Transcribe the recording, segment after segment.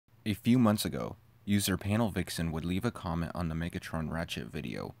A few months ago, user Panelvixen would leave a comment on the Megatron Ratchet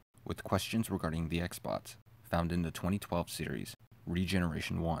video with questions regarding the Xbots, found in the 2012 series,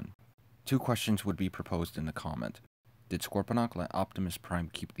 Regeneration 1. Two questions would be proposed in the comment. Did Scorponok let Optimus Prime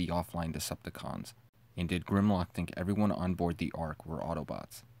keep the offline Decepticons? And did Grimlock think everyone on board the Ark were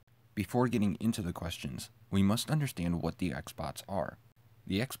Autobots? Before getting into the questions, we must understand what the Xbots are.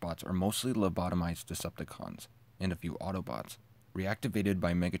 The Xbots are mostly lobotomized Decepticons, and a few Autobots, reactivated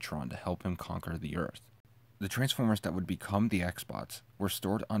by Megatron to help him conquer the Earth. The Transformers that would become the Xbots were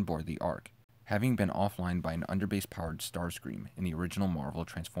stored on board the Ark, having been offline by an underbase-powered Starscream in the original Marvel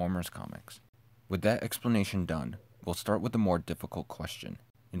Transformers comics. With that explanation done, we'll start with the more difficult question,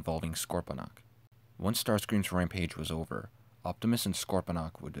 involving Scorponok. Once Starscream's rampage was over, Optimus and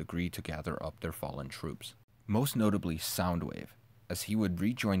Scorponok would agree to gather up their fallen troops, most notably Soundwave, as he would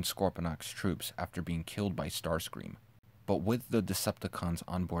rejoin Scorponok's troops after being killed by Starscream. But with the Decepticons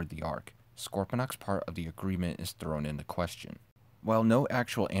on board the Ark, Scorponok's part of the agreement is thrown into question. While no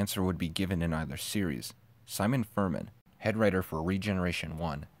actual answer would be given in either series, Simon Furman, head writer for Regeneration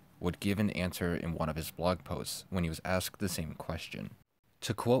 1, would give an answer in one of his blog posts when he was asked the same question.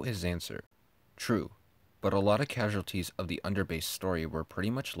 To quote his answer, "True, but a lot of casualties of the underbase story were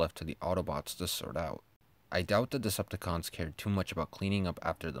pretty much left to the Autobots to sort out. I doubt the Decepticons cared too much about cleaning up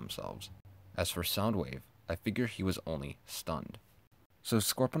after themselves. As for Soundwave, I figure he was only stunned." So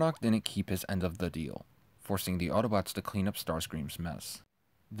Scorponok didn't keep his end of the deal, forcing the Autobots to clean up Starscream's mess.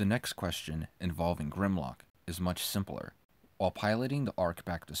 The next question, involving Grimlock, is much simpler. While piloting the Ark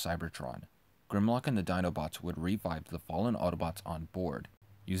back to Cybertron, Grimlock and the Dinobots would revive the fallen Autobots on board,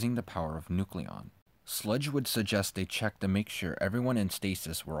 using the power of Nucleon. Sludge would suggest they check to make sure everyone in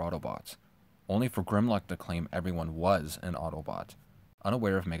stasis were Autobots, only for Grimlock to claim everyone was an Autobot,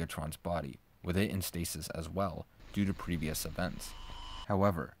 unaware of Megatron's body, with it in stasis as well, due to previous events.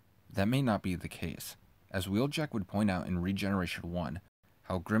 However, that may not be the case, as Wheeljack would point out in Regeneration 1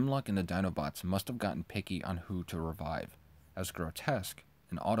 how Grimlock and the Dinobots must have gotten picky on who to revive, as Grotesque,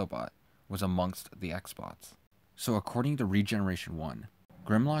 an Autobot, was amongst the Xbots. So according to Regeneration 1,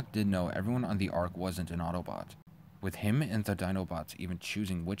 Grimlock did know everyone on the Ark wasn't an Autobot, with him and the Dinobots even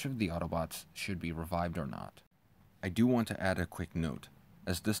choosing which of the Autobots should be revived or not. I do want to add a quick note,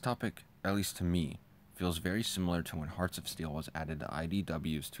 as this topic, at least to me, feels very similar to when Hearts of Steel was added to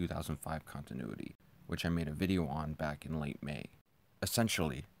IDW's 2005 continuity, which I made a video on back in late May.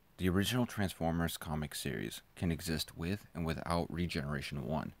 Essentially, the original Transformers comic series can exist with and without Regeneration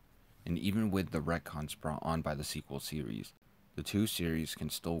 1, and even with the retcons brought on by the sequel series, the two series can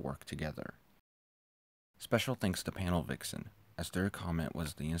still work together. Special thanks to Panelvixen, as their comment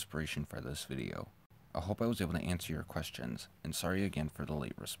was the inspiration for this video. I hope I was able to answer your questions, and sorry again for the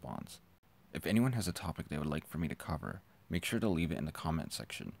late response. If anyone has a topic they would like for me to cover, make sure to leave it in the comment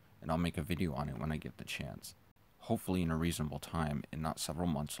section, and I'll make a video on it when I get the chance. Hopefully in a reasonable time and not several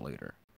months later.